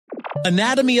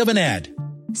Anatomy of an ad.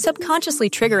 Subconsciously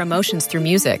trigger emotions through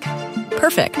music.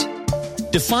 Perfect.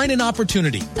 Define an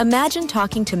opportunity. Imagine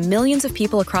talking to millions of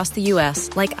people across the U.S.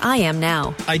 like I am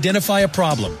now. Identify a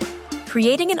problem.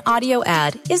 Creating an audio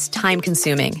ad is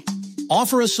time-consuming.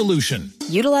 Offer a solution.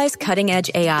 Utilize cutting-edge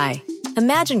AI.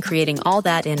 Imagine creating all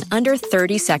that in under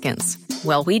 30 seconds.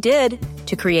 Well, we did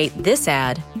to create this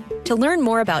ad. To learn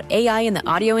more about AI in the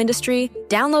audio industry,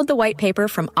 download the white paper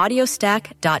from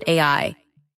audiostack.ai.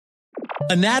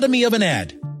 Anatomy of an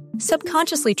ad.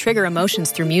 Subconsciously trigger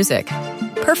emotions through music.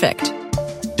 Perfect.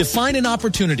 Define an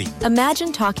opportunity.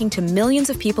 Imagine talking to millions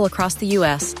of people across the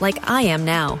U.S. like I am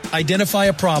now. Identify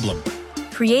a problem.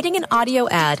 Creating an audio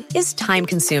ad is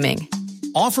time-consuming.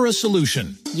 Offer a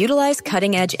solution. Utilize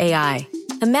cutting-edge AI.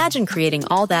 Imagine creating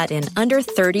all that in under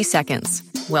 30 seconds.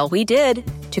 Well, we did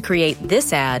to create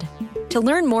this ad. To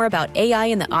learn more about AI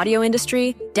in the audio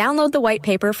industry, download the white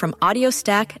paper from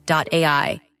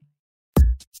audiostack.ai.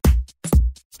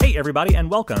 Hey, everybody,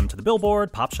 and welcome to the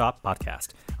Billboard Pop Shop Podcast.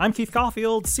 I'm Keith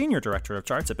Caulfield, Senior Director of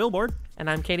Charts at Billboard. And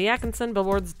I'm Katie Atkinson,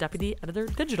 Billboard's Deputy Editor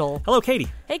Digital. Hello, Katie.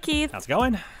 Hey, Keith. How's it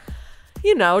going?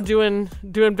 You know, doing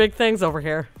big things over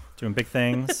here. Doing big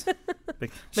things.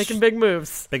 Making big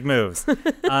moves. Big moves.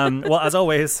 Well, as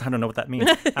always, I don't know what that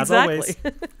means. As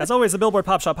always, the Billboard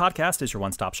Pop Shop Podcast is your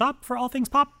one-stop shop for all things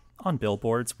pop on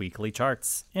Billboard's weekly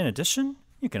charts. In addition,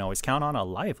 you can always count on a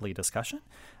lively discussion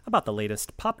about the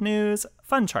latest pop news,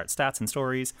 fun chart stats and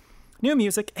stories, new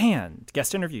music, and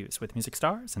guest interviews with music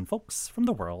stars and folks from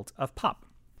the world of pop.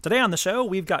 Today on the show,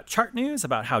 we've got chart news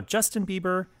about how Justin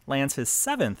Bieber lands his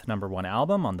 7th #1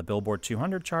 album on the Billboard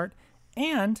 200 chart,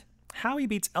 and how he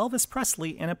beats Elvis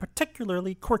Presley in a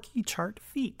particularly quirky chart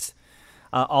feat.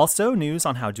 Also, news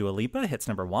on how Dua Lipa hits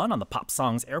 #1 on the Pop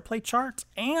Songs Airplay chart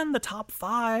and the top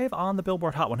 5 on the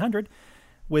Billboard Hot 100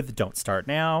 with Don't Start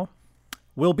Now.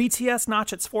 Will BTS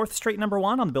notch its 4th straight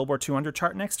 #1 on the Billboard 200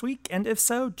 chart next week? And if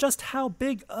so, just how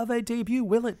big of a debut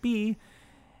will it be?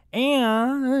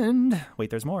 And wait,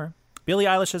 there's more. Billie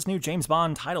Eilish's new James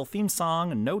Bond title theme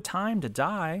song, No Time to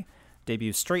Die,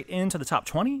 debuts straight into the top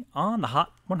 20 on the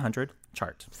Hot 100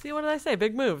 chart. See, what did I say?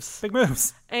 Big moves. Big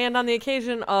moves. And on the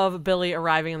occasion of Billie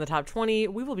arriving in the top 20,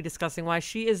 we will be discussing why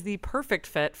she is the perfect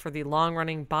fit for the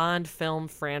long-running Bond film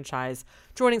franchise,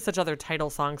 joining such other title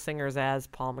song singers as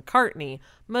Paul McCartney,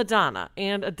 Madonna,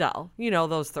 and Adele. You know,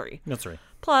 those three. That's right.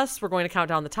 Plus, we're going to count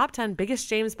down the top 10 biggest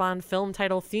James Bond film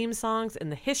title theme songs in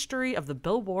the history of the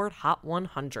Billboard Hot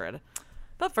 100.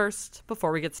 But first,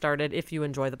 before we get started, if you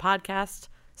enjoy the podcast,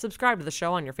 subscribe to the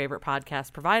show on your favorite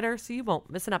podcast provider so you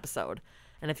won't miss an episode.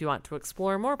 And if you want to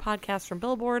explore more podcasts from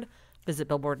Billboard, visit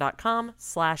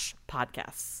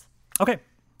billboard.com/podcasts. Okay,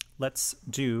 let's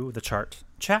do the chart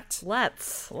chat.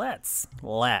 Let's.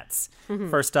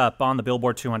 First up on the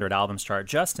Billboard 200 albums chart,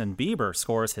 Justin Bieber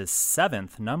scores his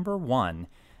 7th #1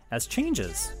 as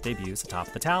Changes debuts atop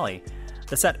the tally.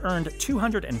 The set earned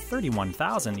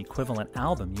 231,000 equivalent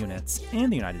album units in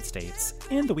the United States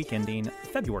in the week ending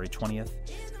February 20th,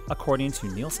 according to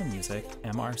Nielsen Music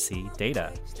MRC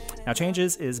data. Now,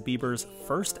 Changes is Bieber's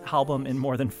first album in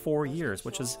more than 4 years,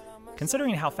 which is,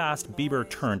 considering how fast Bieber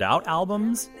turned out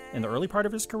albums in the early part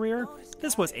of his career,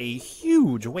 this was a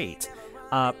huge wait.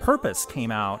 Purpose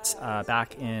came out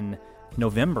back in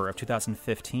November of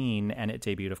 2015, and it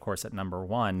debuted, of course, at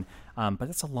 #1. But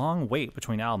it's a long wait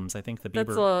between albums. I think the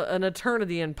Bieber... That's an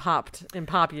eternity in pop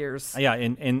years. Yeah,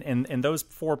 in those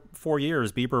four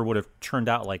years, Bieber would have churned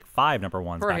out like 5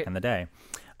 #1s back in the day.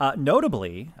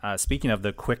 Notably, speaking of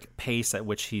the quick pace at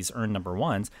which he's earned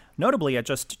 #1s, notably at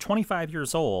just 25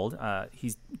 years old,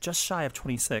 he's just shy of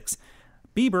 26,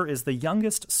 Bieber is the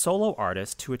youngest solo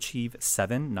artist to achieve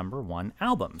 7 #1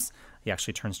 albums. He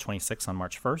actually turns 26 on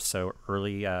March 1st, so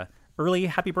early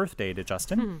happy birthday to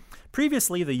Justin.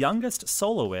 Previously, the youngest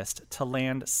soloist to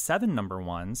land 7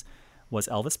 #1s was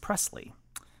Elvis Presley,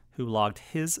 who logged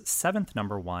his 7th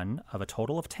 #1 of a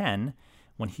total of 10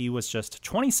 when he was just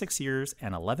 26 years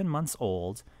and 11 months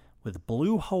old with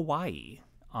Blue Hawaii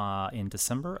in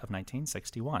December of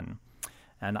 1961.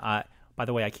 And by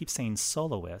the way, I keep saying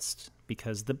soloist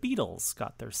because the Beatles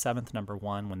got their 7th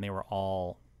 #1 when they were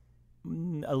all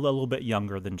a little bit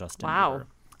younger than Justin Bieber.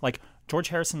 Like, George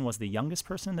Harrison was the youngest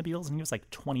person in the Beatles, and he was like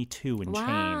 22 and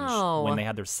change when they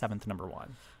had their 7th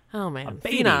 #1. Oh, man. A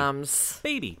baby. Phenoms.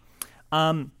 Baby.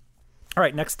 All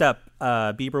right, next up,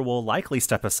 Bieber will likely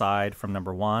step aside from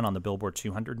 #1 on the Billboard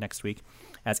 200 next week,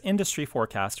 as industry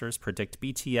forecasters predict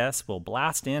BTS will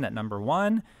blast in at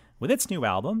 #1 with its new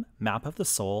album, Map of the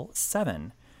Soul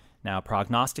 7. Now,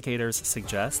 prognosticators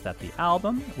suggest that the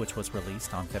album, which was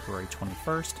released on February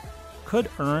 21st, could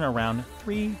earn around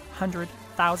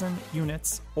 300,000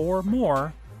 units or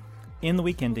more in the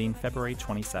week ending February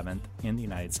 27th in the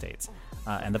United States.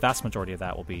 And the vast majority of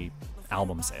that will be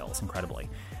album sales, incredibly.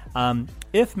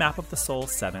 If Map of the Soul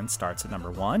 7 starts at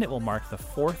number 1, it will mark the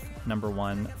 4th number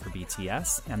 1 for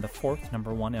BTS and the 4th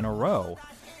number 1 in a row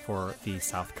for the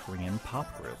South Korean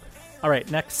pop group. All right,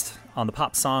 next on the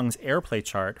pop songs airplay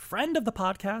chart, friend of the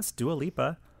podcast, Dua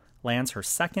Lipa, lands her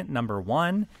second number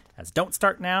 1 as Don't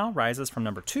Start Now rises from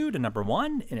number 2 to number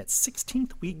 1 in its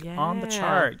 16th week on the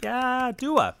chart. Yeah,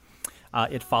 Dua.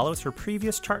 It follows her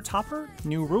previous chart topper,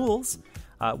 New Rules,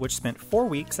 which spent 4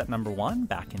 weeks at number 1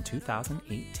 back in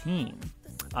 2018.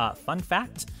 Fun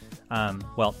fact,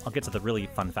 well, I'll get to the really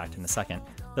fun fact in a second.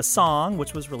 The song,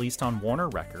 which was released on Warner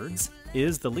Records,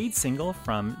 is the lead single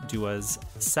from Dua's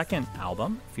second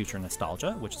album, Future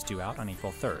Nostalgia, which is due out on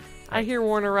April 3rd. I hear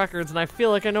Warner Records, and I feel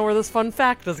like I know where this fun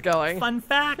fact is going. Fun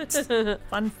fact!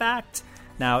 Fun fact!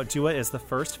 Now, Dua is the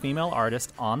first female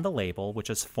artist on the label, which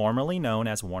is formerly known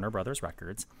as Warner Brothers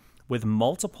Records, with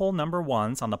multiple number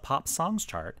 1s on the pop songs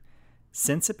chart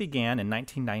since it began in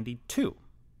 1992.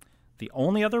 The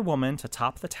only other woman to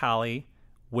top the tally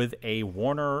with a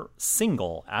Warner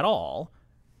single at all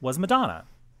was Madonna,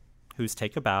 whose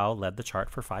Take a Bow led the chart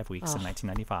for 5 weeks in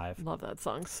 1995. Love that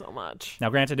song so much. Now,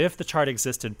 granted, if the chart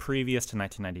existed previous to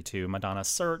 1992, Madonna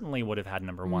certainly would have had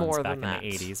number 1s back in the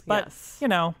 80s. But, you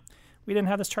know, we didn't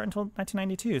have this chart until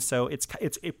 1992. So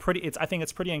I think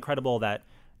it's pretty incredible that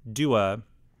Dua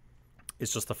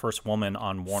is just the first woman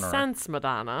on Warner. Since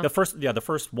Madonna. The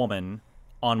first woman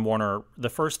on Warner, the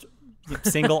first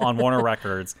single on Warner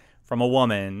Records from a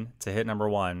woman to hit number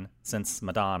 1 since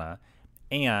Madonna,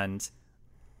 and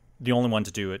the only one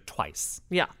to do it twice.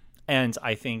 Yeah. And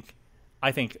I think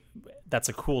that's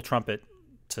a cool trumpet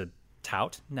to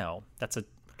tout. No. That's a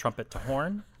trumpet to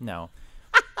horn. No.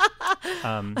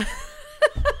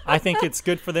 I think it's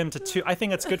good for them to toot. I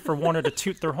think it's good for Warner to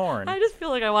toot their horn. I just feel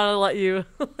like I want to let you.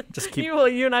 Just keep.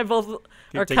 You and I both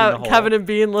are Kevin and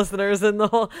Bean listeners, and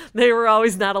they were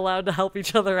always not allowed to help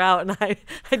each other out, and I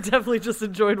definitely just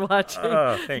enjoyed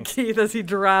watching Keith as he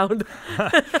drowned.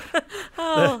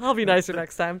 I'll be nicer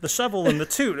next time. The shovel and the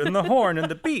toot and the horn and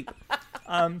the beep.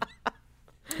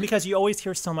 Because you always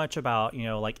hear so much about,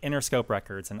 like Interscope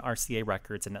Records and RCA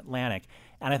Records and Atlantic.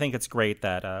 And I think it's great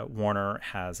that Warner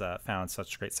has found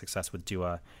such great success with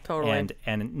Dua. Totally.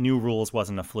 And New Rules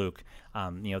wasn't a fluke.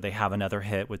 They have another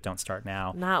hit with Don't Start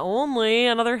Now. Not only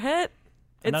another hit,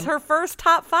 it's her first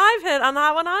top 5 hit on the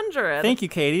Hot 100. Thank you,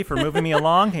 Katie, for moving me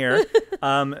along here.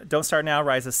 Don't Start Now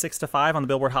rises 6 to 5 on the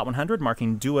Billboard Hot 100,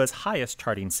 marking Dua's highest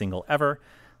charting single ever,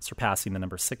 surpassing the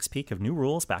number 6 peak of New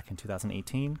Rules back in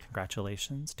 2018.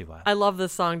 Congratulations, Dua. I love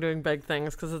this song doing big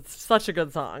things because it's such a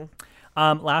good song.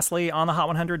 Lastly, on the Hot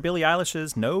 100, Billie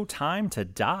Eilish's No Time to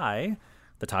Die,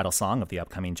 the title song of the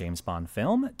upcoming James Bond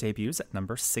film, debuts at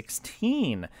number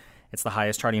 16. It's the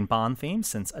highest charting Bond theme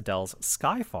since Adele's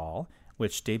Skyfall,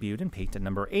 which debuted and peaked at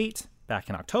number 8 back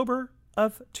in October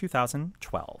of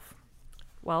 2012.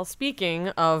 Well, speaking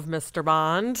of Mr.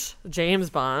 Bond, James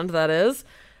Bond, that is,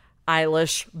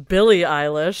 Billie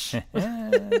Eilish.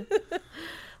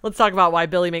 Let's talk about why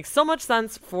Billie makes so much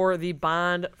sense for the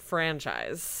Bond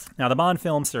franchise. Now, the Bond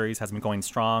film series has been going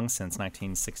strong since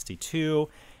 1962,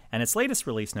 and its latest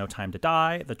release, No Time to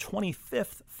Die, the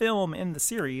 25th film in the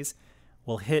series,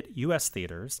 will hit U.S.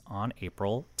 theaters on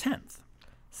April 10th.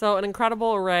 So an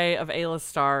incredible array of A-list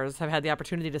stars have had the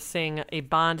opportunity to sing a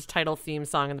Bond title theme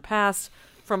song in the past,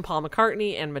 from Paul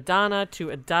McCartney and Madonna to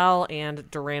Adele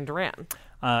and Duran Duran.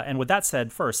 And with that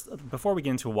said, first, before we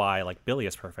get into why Billie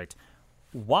is perfect,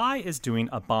 why is doing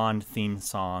a Bond theme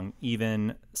song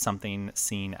even something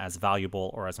seen as valuable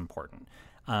or as important?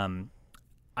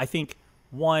 I think,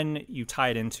 one, you tie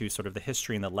it into sort of the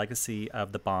history and the legacy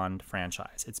of the Bond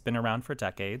franchise. It's been around for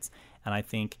decades, and I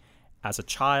think as a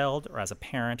child or as a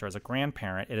parent or as a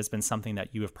grandparent, it has been something that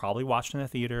you have probably watched in the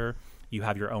theater. You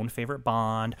have your own favorite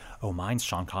Bond. Oh, mine's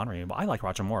Sean Connery. Well, I like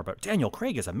Roger Moore, but Daniel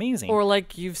Craig is amazing. Or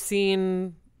you've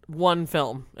seen one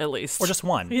film, at least. Or just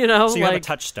one. So you have a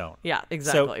touchstone. Yeah,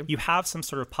 exactly. So you have some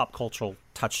sort of pop cultural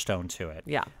touchstone to it.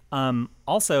 Yeah.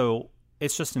 Also,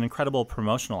 it's just an incredible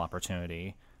promotional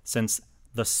opportunity since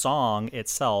the song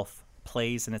itself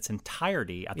plays in its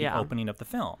entirety at the opening of the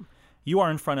film. You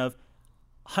are in front of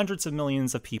hundreds of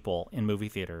millions of people in movie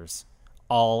theaters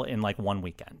all in one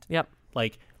weekend. Yep.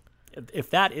 If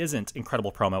that isn't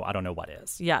incredible promo, I don't know what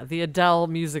is. Yeah, the Adele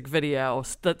music video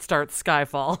that starts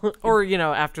Skyfall, or,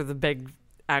 after the big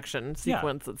action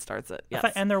sequence that starts it.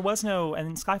 Yes. And there was and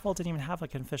Skyfall didn't even have an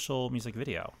official music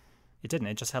video. It didn't.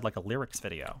 It just had a lyrics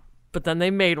video. But then they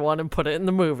made one and put it in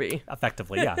the movie.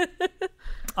 Effectively, yeah.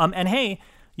 And hey,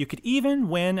 You could even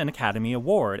win an Academy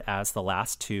Award, as the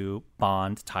last two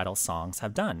Bond title songs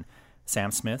have done.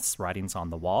 Sam Smith's Writings on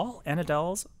the Wall and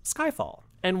Adele's Skyfall.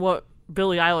 And what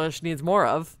Billie Eilish needs more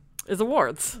of is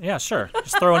awards. Yeah, sure.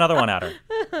 Just throw another one at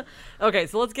her. Okay,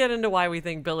 so let's get into why we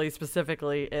think Billie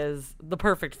specifically is the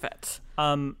perfect fit.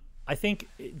 I think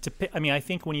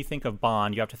when you think of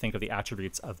Bond, you have to think of the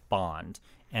attributes of Bond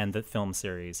and the film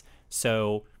series.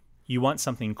 So you want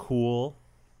something cool.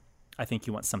 I think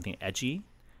you want something edgy.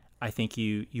 I think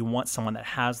you want someone that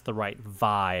has the right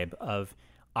vibe of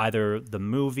either the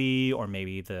movie or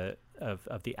maybe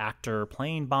of the actor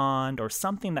playing Bond, or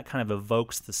something that kind of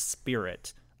evokes the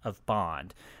spirit of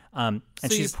Bond. And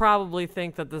so you probably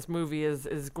think that this movie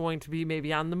is going to be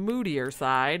maybe on the moodier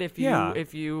side if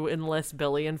you enlist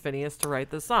Billie and Phineas to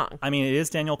write this song. I mean, it is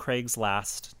Daniel Craig's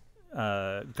last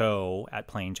go at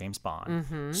playing James Bond.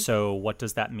 Mm-hmm. So what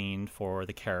does that mean for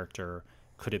the character?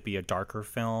 Could it be a darker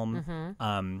film?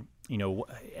 Mm-hmm.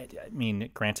 I mean,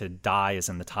 granted, Die is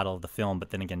in the title of the film,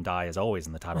 but then again, Die is always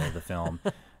in the title of the film.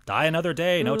 Die another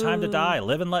day, no time to die,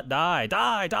 live and let die,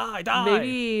 die, die, die.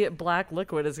 Maybe black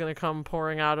liquid is going to come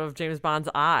pouring out of James Bond's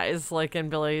eyes, like in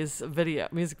Billie's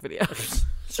music video.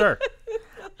 Sure.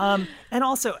 And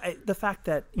also the fact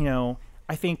that,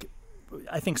 I think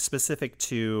specific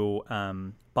to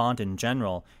Bond in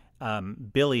general,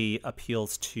 Billie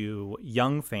appeals to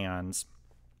young fans,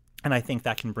 and I think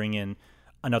that can bring in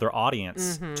another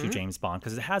audience to James Bond,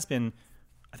 because it has been,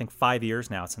 I think, 5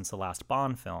 years now since the last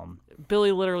Bond film.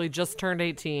 Billie literally just turned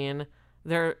 18.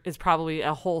 There is probably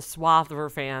a whole swath of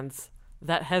her fans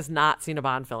that has not seen a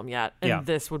Bond film yet, and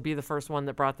this would be the first one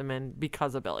that brought them in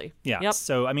because of Billie. Yeah. Yep.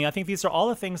 So, I mean, I think these are all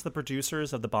the things the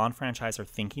producers of the Bond franchise are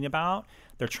thinking about.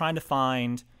 They're trying to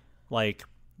find, like,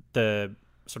 the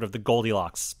sort of the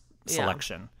Goldilocks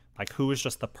selection. Like, who is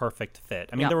just the perfect fit?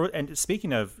 I mean, and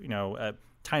speaking of,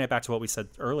 tying it back to what we said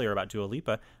earlier about Dua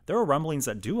Lipa, there were rumblings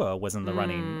that Dua was in the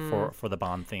running for the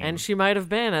Bond theme. And she might have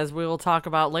been, as we will talk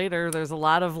about later. There's a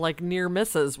lot of, like, near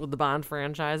misses with the Bond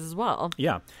franchise as well.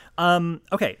 Yeah.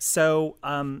 Okay, so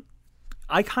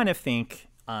I kind of think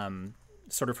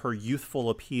sort of her youthful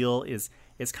appeal is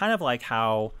kind of like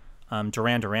how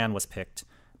Duran Duran was picked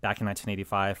back in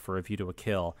 1985 for A View to a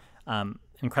Kill.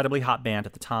 Incredibly hot band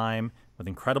at the time with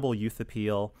incredible youth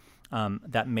appeal.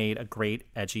 That made a great,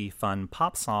 edgy, fun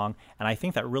pop song. And I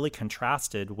think that really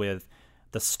contrasted with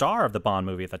the star of the Bond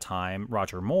movie at the time,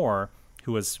 Roger Moore,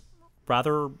 who was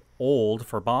rather old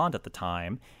for Bond at the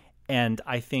time. And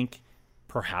I think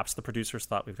perhaps the producers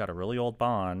thought, we've got a really old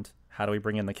Bond. How do we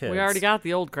bring in the kids? We already got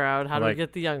the old crowd. How do we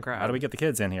get the young crowd? How do we get the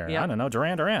kids in here? Yep. I don't know.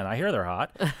 Duran Duran. I hear they're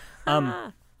hot.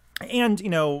 And,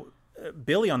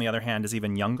 Billie, on the other hand, is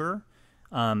even younger.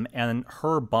 And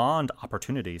her Bond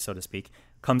opportunity, so to speak,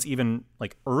 comes even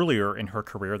like earlier in her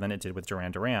career than it did with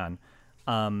Duran Duran.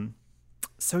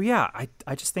 So yeah,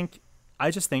 I just think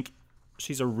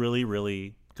she's a really,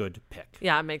 really good pick.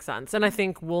 Yeah, it makes sense. And I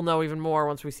think we'll know even more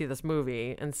once we see this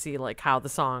movie and see like how the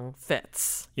song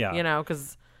fits. Yeah.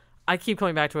 Because I keep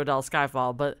coming back to Adele's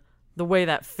Skyfall, but the way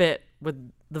that fit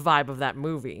with the vibe of that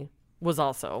movie was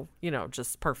also,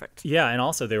 just perfect. Yeah, and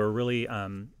also they were really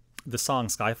the song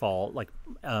Skyfall, like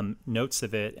notes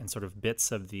of it and sort of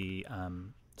bits of the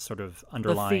sort of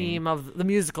underlying the theme of the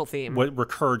musical theme what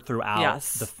recurred throughout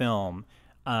the film,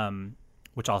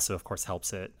 which also, of course,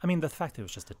 helps it. I mean, the fact that it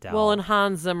was just Adele. Well, and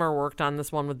Hans Zimmer worked on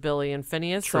this one with Billie and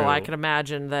Phineas, True. so I can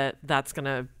imagine that that's going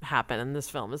to happen in this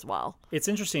film as well. It's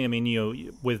interesting. I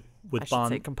mean, with I should Bond,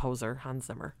 say composer Hans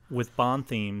Zimmer. With Bond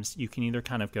themes, you can either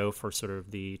kind of go for sort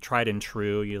of the tried and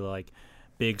true, you like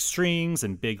big strings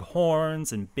and big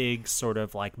horns and big sort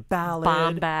of like ballad,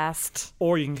 bombast,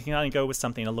 or you can kind of go with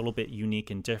something a little bit unique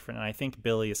and different. And I think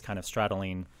Billie is kind of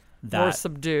straddling that, more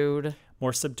subdued,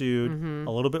 mm-hmm.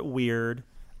 a little bit weird,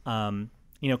 kind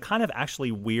of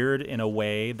actually weird in a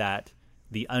way that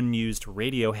the unused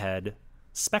Radiohead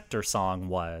Spectre song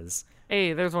was.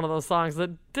 Hey, there's one of those songs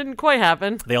that didn't quite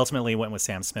happen. They ultimately went with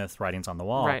Sam Smith, Writings on the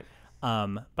Wall. Right.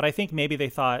 But I think maybe they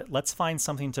thought, let's find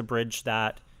something to bridge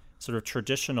that sort of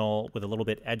traditional with a little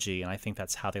bit edgy, and I think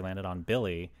that's how they landed on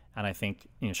Billie. And I think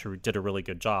she did a really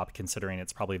good job, considering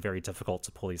it's probably very difficult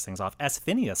to pull these things off, as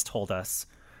Phineas told us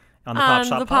on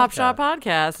the Pop Shop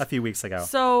podcast a few weeks ago.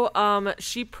 So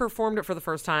she performed it for the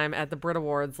first time at the Brit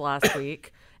Awards last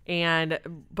week.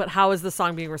 But how is the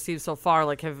song being received so far?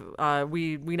 Like,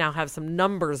 we now have some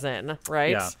numbers in,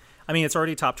 right? Yeah, I mean, it's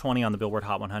already top 20 on the Billboard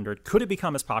Hot 100. Could it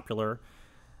become as popular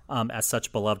as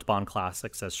such beloved Bond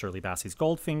classics as Shirley Bassey's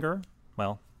Goldfinger?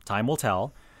 Well, time will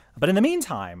tell. But in the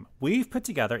meantime, we've put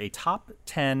together a top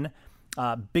 10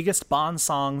 biggest Bond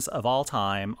songs of all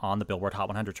time on the Billboard Hot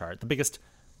 100 chart, the biggest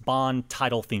Bond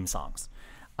title theme songs.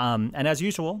 And as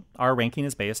usual, our ranking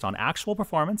is based on actual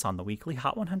performance on the weekly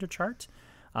Hot 100 chart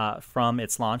from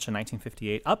its launch in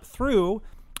 1958 up through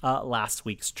last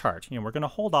week's chart. We're going to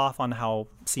hold off on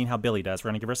seeing how Billie does. We're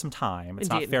going to give her some time. It's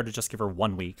Indeed. not fair to just give her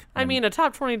 1 week. I mean, a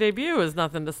top 20 debut is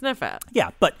nothing to sniff at.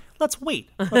 Yeah, but let's wait.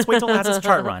 Let's wait till it has its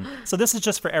chart run. So this is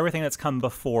just for everything that's come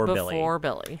before Billie. Before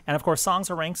Billie. And of course,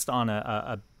 songs are ranked on here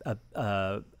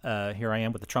I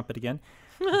am with the trumpet again,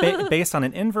 based on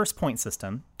an inverse point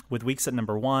system, with weeks at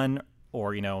number 1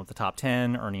 or, the top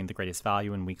 10 earning the greatest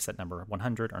value and weeks at number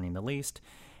 100 earning the least.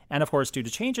 And of course, due to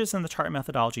changes in the chart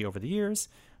methodology over the years,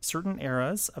 certain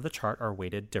eras of the chart are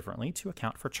weighted differently to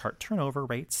account for chart turnover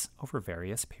rates over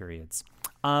various periods.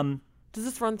 Does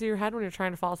this run through your head when you're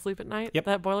trying to fall asleep at night? Yep.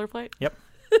 That boilerplate? Yep.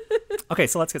 Okay,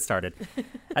 so let's get started.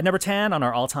 At number 10 on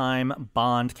our all-time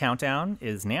Bond countdown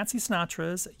is Nancy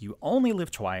Sinatra's You Only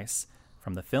Live Twice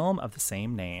from the film of the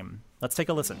same name. Let's take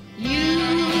a listen. You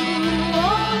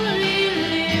only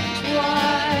live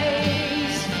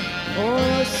twice,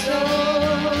 or so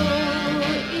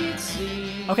it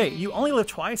seems. Okay, You Only Live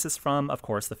Twice is from, of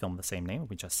course, the film of the same name,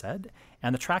 we just said,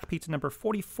 and the track peaked at number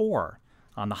 44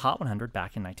 on the Hot 100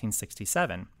 back in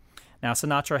 1967. Now,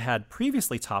 Sinatra had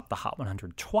previously topped the Hot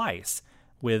 100 twice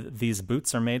with These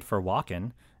Boots Are Made for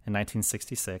Walkin' in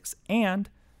 1966 and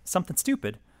Something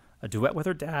Stupid, a duet with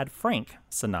her dad, Frank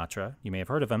Sinatra, you may have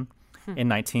heard of him, in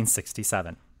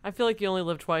 1967. I feel like You Only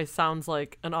Live Twice sounds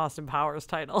like an Austin Powers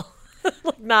title.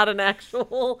 Like not an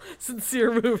actual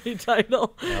sincere movie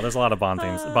title. Yeah, there's a lot of Bond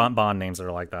names that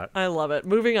are like that. I love it.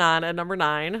 Moving on, at number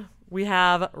 9, we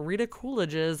have Rita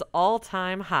Coolidge's All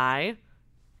Time High.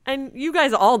 And you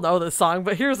guys all know this song,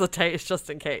 but here's a taste just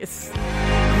in case.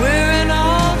 We're an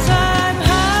all-time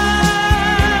high.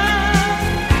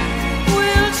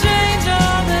 We'll change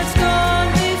all that's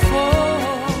gone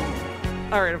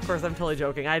before. All right, of course, I'm totally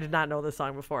joking. I did not know this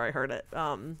song before I heard it,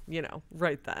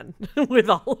 right then with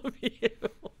all of you.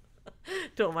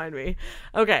 Don't mind me.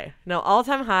 Okay, now All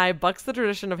Time High bucks the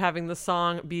tradition of having the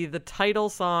song be the title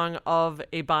song of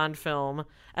a Bond film,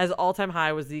 as All Time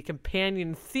High was the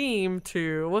companion theme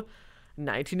to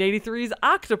 1983's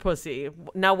Octopussy.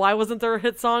 Now, why wasn't there a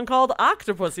hit song called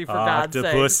Octopussy, for God's sake?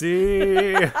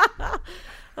 Octopussy!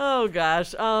 Oh,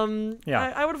 gosh.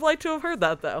 Yeah. I would have liked to have heard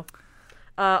that, though.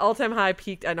 All Time High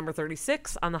peaked at number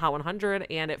 36 on the Hot 100,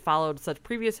 and it followed such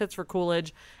previous hits for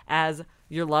Coolidge as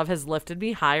Your Love Has Lifted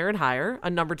Me Higher and Higher,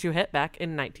 a number 2 hit back in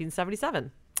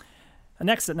 1977.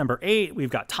 Next at number 8,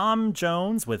 we've got Tom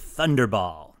Jones with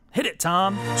Thunderball. Hit it,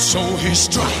 Tom. So he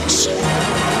strikes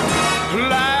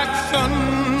like thunderbolt.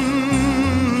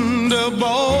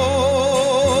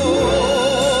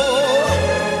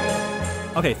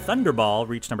 Okay, Thunderball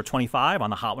reached number 25 on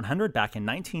the Hot 100 back in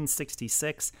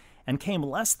 1966 and came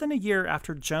less than a year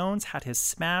after Jones had his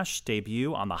smash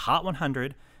debut on the Hot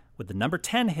 100 with the number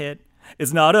 10 hit,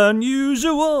 It's Not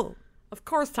Unusual. Of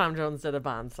course Tom Jones did a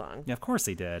Bond song. Yeah, of course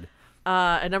he did.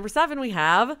 At number 7, we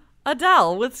have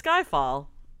Adele with Skyfall.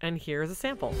 And here's a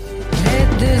sample.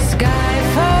 Let the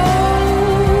sky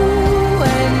fall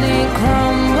and it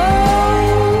crumbles.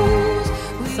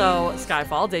 So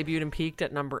Skyfall debuted and peaked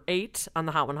at number 8 on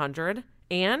the Hot 100.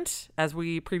 And, as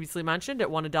we previously mentioned, it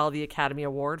won Adele the Academy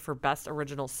Award for Best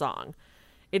Original Song.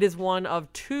 It is one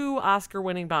of 2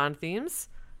 Oscar-winning Bond themes.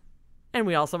 And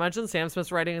we also mentioned Sam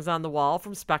Smith's Writing is on the Wall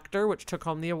from Spectre, which took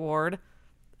home the award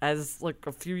as like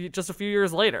a few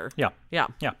years later. Yeah. Yeah.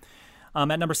 At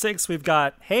number 6, we've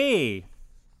got, hey,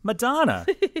 Madonna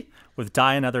with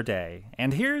Die Another Day.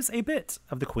 And here's a bit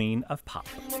of the Queen of Pop.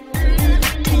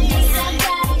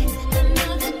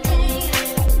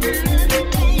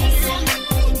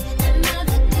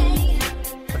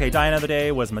 Okay, Die Another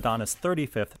Day was Madonna's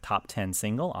 35th top 10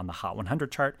 single on the Hot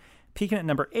 100 chart, peaking at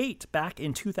number 8 back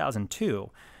in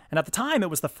 2002. And at the time, it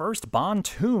was the first Bond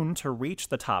tune to reach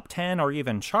the top 10, or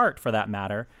even chart for that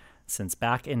matter, since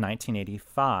back in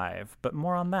 1985. But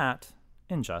more on that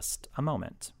in just a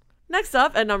moment. Next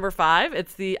up, at number 5,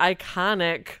 it's the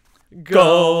iconic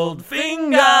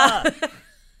Goldfinger!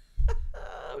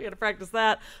 We gotta practice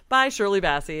that, by Shirley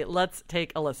Bassey. Let's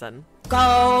take a listen.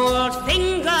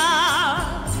 Goldfinger,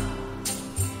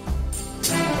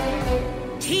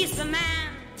 he's the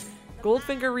man.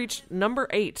 Goldfinger reached number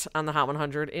 8 on the Hot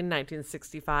 100 in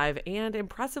 1965, and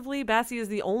impressively, Bassey is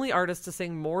the only artist to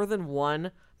sing more than one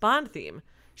Bond theme.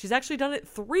 She's actually done it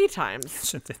 3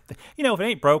 times. If it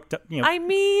ain't broke, I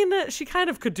mean, she kind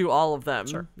of could do all of them,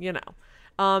 Sure.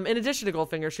 In addition to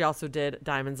Goldfinger, she also did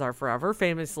Diamonds Are Forever,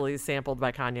 famously sampled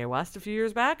by Kanye West a few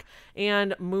years back,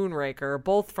 and Moonraker,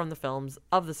 both from the films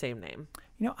of the same name.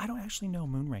 I don't actually know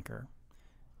Moonraker.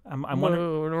 I'm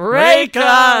wondering.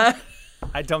 Moonraker!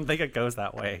 I don't think it goes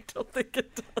that way. I don't think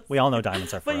it does. We all know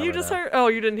diamonds are forever. But you just though. heard. Oh,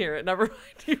 you didn't hear it. Never mind.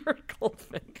 You heard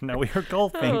Goldfinger. No, we heard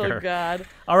Goldfinger. Oh, God.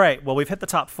 All right. Well, we've hit the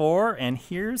top 4, and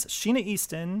here's Sheena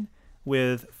Easton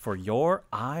with For Your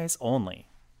Eyes Only.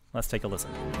 Let's take a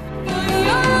listen.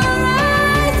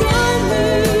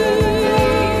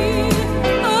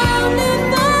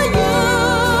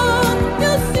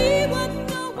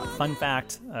 Fun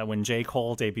fact, when J.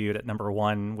 Cole debuted at number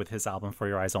 1 with his album For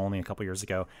Your Eyes Only a couple years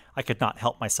ago, I could not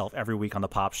help myself every week on the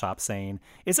Pop Shop saying,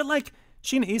 is it like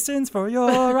Sheena Easton's For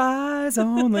Your Eyes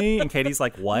Only? And Katie's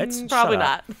like, what? Probably Shut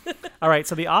up. not. All right,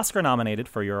 so the Oscar-nominated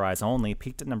For Your Eyes Only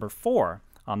peaked at number 4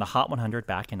 on the Hot 100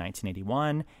 back in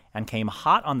 1981 and came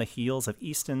hot on the heels of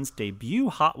Easton's debut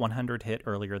Hot 100 hit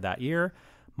earlier that year,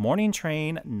 Morning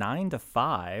Train 9 to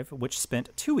 5, which spent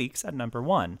 2 weeks at number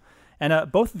 1.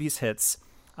 And both of these hits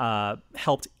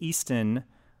helped Easton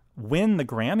win the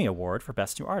Grammy Award for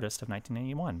Best New Artist of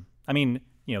 1981. I mean,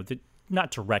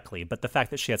 not directly, but the fact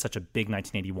that she had such a big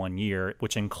 1981 year,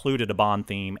 which included a Bond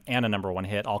theme and a number 1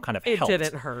 hit, all kind of helped. It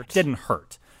didn't hurt. Didn't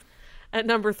hurt. At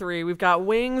number 3, we've got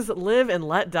Wings, Live and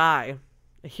Let Die.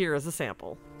 Here is a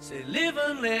sample. Say, live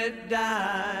and let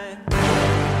die.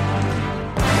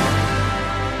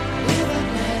 Live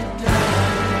and let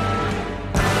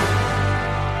die.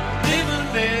 Live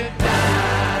and let die.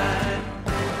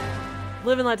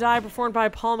 Live and Let Die, performed by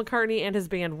Paul McCartney and his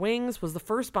band Wings, was the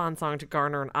first Bond song to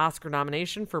garner an Oscar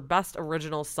nomination for Best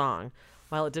Original Song.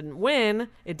 While it didn't win,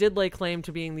 it did lay claim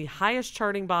to being the highest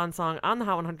charting Bond song on the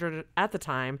Hot 100 at the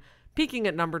time, peaking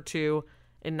at number 2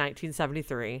 in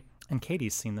 1973. And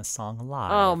Katie's seen this song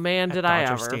live. Oh, man, did I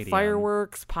Dodger ever. Stadium.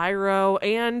 Fireworks, pyro,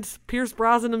 and Pierce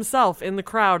Brosnan himself in the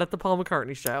crowd at the Paul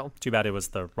McCartney show. Too bad it was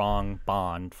the wrong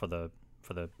Bond for the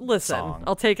Listen, song.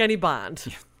 I'll take any Bond.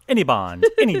 Any Bond,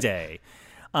 any day.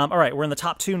 All right, we're in the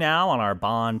top 2 now on our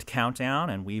Bond countdown,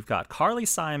 and we've got Carly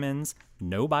Simon's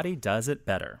Nobody Does It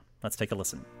Better. Let's take a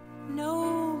listen.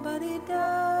 Nobody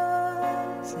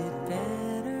does it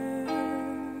better.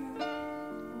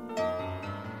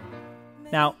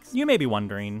 Now, you may be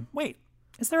wondering, wait,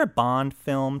 is there a Bond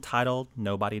film titled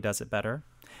Nobody Does It Better?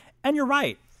 And you're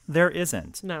right, there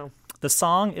isn't. No. The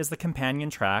song is the companion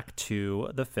track to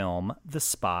the film The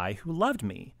Spy Who Loved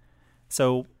Me.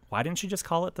 So why didn't she just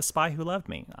call it The Spy Who Loved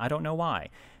Me? I don't know why.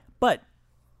 But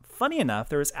funny enough,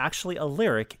 there is actually a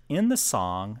lyric in the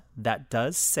song that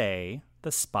does say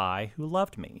The Spy Who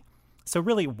Loved Me. So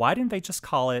really, why didn't they just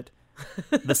call it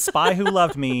The Spy Who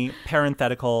Loved Me,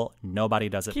 parenthetical, Nobody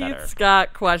Does It Better? Keith's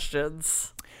got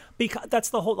questions. Because that's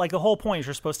the whole point is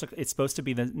it's supposed to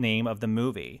be the name of the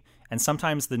movie. And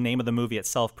sometimes the name of the movie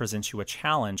itself presents you a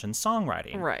challenge in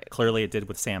songwriting. Right. Clearly it did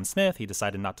with Sam Smith. He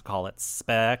decided not to call it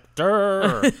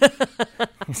Spectre.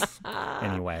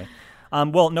 Anyway.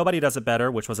 Well, Nobody Does It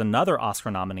Better, which was another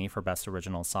Oscar nominee for Best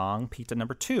Original Song, peaked at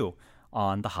number 2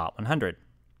 on the Hot 100.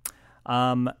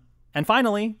 And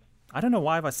finally, I don't know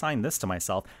why I've assigned this to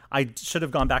myself. I should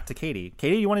have gone back to Katie.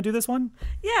 Katie, you want to do this one?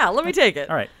 Yeah, let me take it.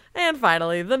 All right. And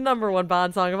finally, the number 1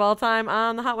 Bond song of all time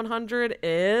on the Hot 100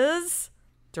 is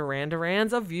Duran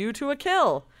Duran's A View to a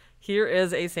Kill. Here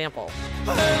is a sample.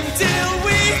 Until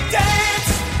we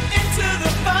dance into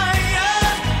the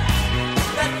fire,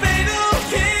 that fatal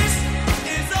kiss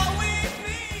is all we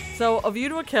need. So, A View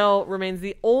to a Kill remains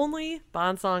the only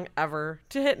Bond song ever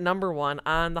to hit number 1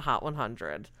 on the Hot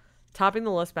 100, topping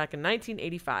the list back in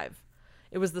 1985.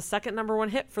 It was the second number 1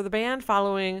 hit for the band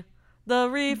following The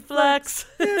Reflex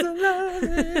in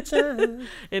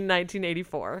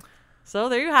 1984. So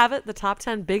there you have it, the top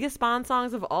 10 biggest Bond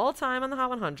songs of all time on the Hot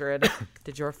 100.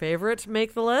 Did your favorite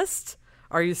make the list?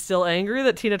 Are you still angry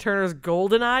that Tina Turner's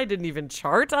GoldenEye didn't even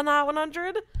chart on the Hot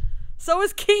 100? So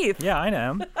is Keith. Yeah, I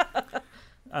am.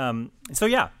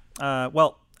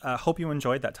 Hope you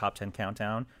enjoyed that top 10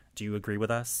 countdown. Do you agree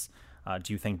with us?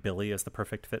 Do you think Billy is the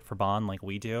perfect fit for Bond like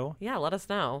we do? Yeah, let us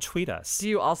know. Tweet us. Do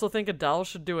you also think Adele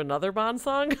should do another Bond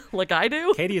song like I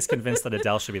do? Katie is convinced that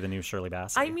Adele should be the new Shirley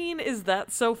Bassey. I mean, is that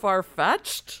so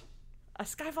far-fetched?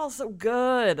 Skyfall's so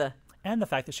good. And the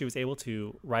fact that she was able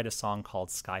to write a song called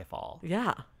Skyfall.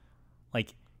 Yeah.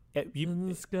 Like,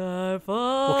 Skyfall.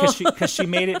 well, because she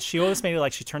made it. She always made it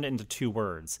like she turned it into 2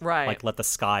 words. Right. Like, let the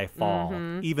sky fall.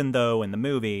 Even though in the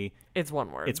movie It's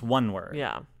one word. it's 1 word.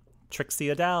 Yeah. Trixie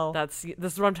Adele. This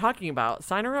is what I'm talking about.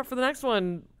 Sign her up for the next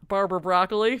one, Barbara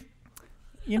Broccoli,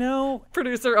 You know,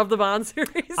 producer of the Bond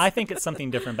series. I think it's something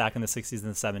different back in the 60s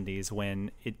and the 70s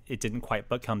when it didn't quite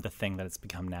become the thing that it's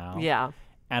become now. Yeah.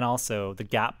 And also, the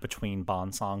gap between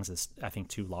Bond songs is, I think,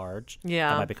 too large. Yeah.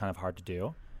 That might be kind of hard to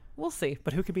do. we'll see.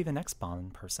 But who could be the next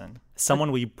Bond person?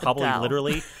 Someone we probably Adele.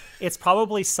 literally... It's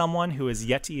probably someone who is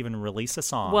yet to even release a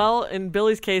song. Well, in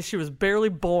Billy's case, she was barely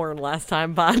born last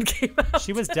time Bond came out.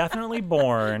 She was definitely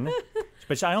born,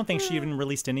 but I don't think she even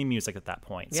released any music at that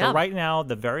point. Yeah. So right now,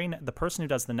 the person who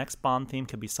does the next Bond theme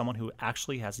could be someone who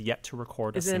actually has yet to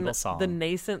record a Is single in song. the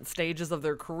nascent stages of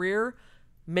their career,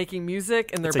 making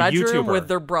music in their It's a bedroom YouTuber. with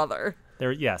their brother.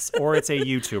 Yes, or it's a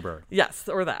YouTuber. Yes,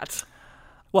 or that.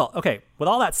 Well, okay, with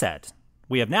all that said,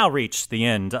 we have now reached the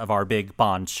end of our big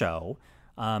Bond show.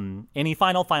 Any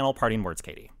final parting words,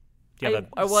 Katie? Do you have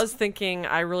I was thinking,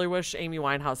 I really wish Amy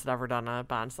Winehouse had ever done a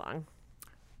Bond song.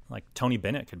 Like Tony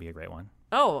Bennett could be a great one.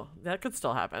 Oh, that could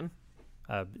still happen.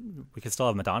 We could still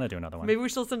have Madonna do another one. Maybe we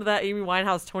should listen to that Amy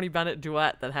Winehouse Tony Bennett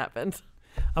duet that happened.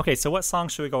 Okay, so what song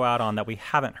should we go out on that we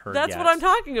haven't heard yet? That's what I'm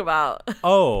talking about.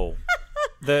 Oh,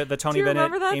 the Tony Do you Bennett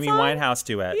remember that Amy song? Winehouse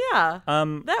duet. Yeah.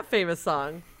 That famous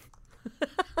song.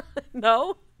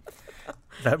 No?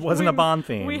 That wasn't a Bond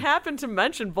theme. We happened to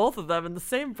mention both of them in the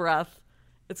same breath.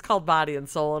 It's called Body and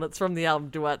Soul, and it's from the album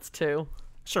Duets, too.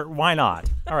 Sure, why not?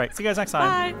 All right, see you guys next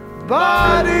time. Bye.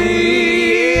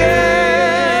 Body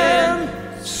and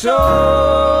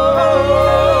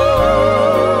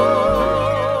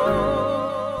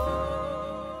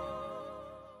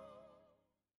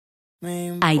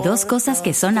Hay dos cosas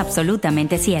que son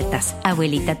absolutamente ciertas.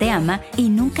 Abuelita te ama y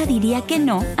nunca diría que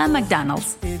no a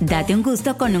McDonald's. Date un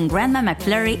gusto con un Grandma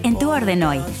McFlurry en tu orden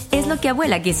hoy. Es lo que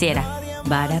abuela quisiera.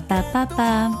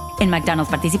 Ba-da-pa-pa-pa. En McDonald's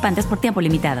participantes por tiempo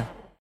limitado.